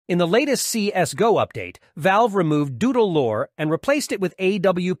In the latest CSGO update, Valve removed Doodle Lore and replaced it with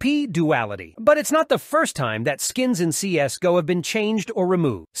AWP Duality. But it's not the first time that skins in CSGO have been changed or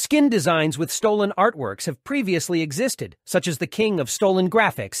removed. Skin designs with stolen artworks have previously existed, such as the king of stolen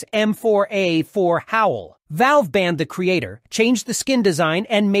graphics, M4A4 Howl. Valve banned the creator, changed the skin design,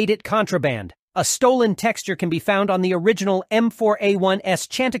 and made it contraband. A stolen texture can be found on the original M4A1's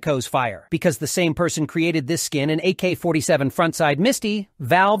Chantico's Fire. Because the same person created this skin in AK-47 Frontside Misty,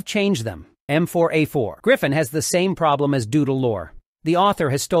 Valve changed them. M4A4. Griffin has the same problem as Doodle Lore. The author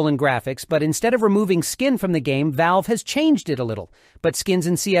has stolen graphics, but instead of removing skin from the game, Valve has changed it a little. But skins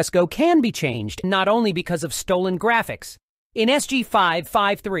in CSGO can be changed, not only because of stolen graphics. In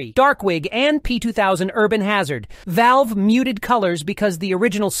SG553, Darkwig, and P2000 Urban Hazard, Valve muted colors because the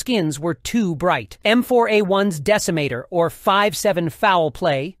original skins were too bright. M4A1's Decimator, or 5-7 Foul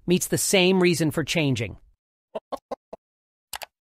Play, meets the same reason for changing.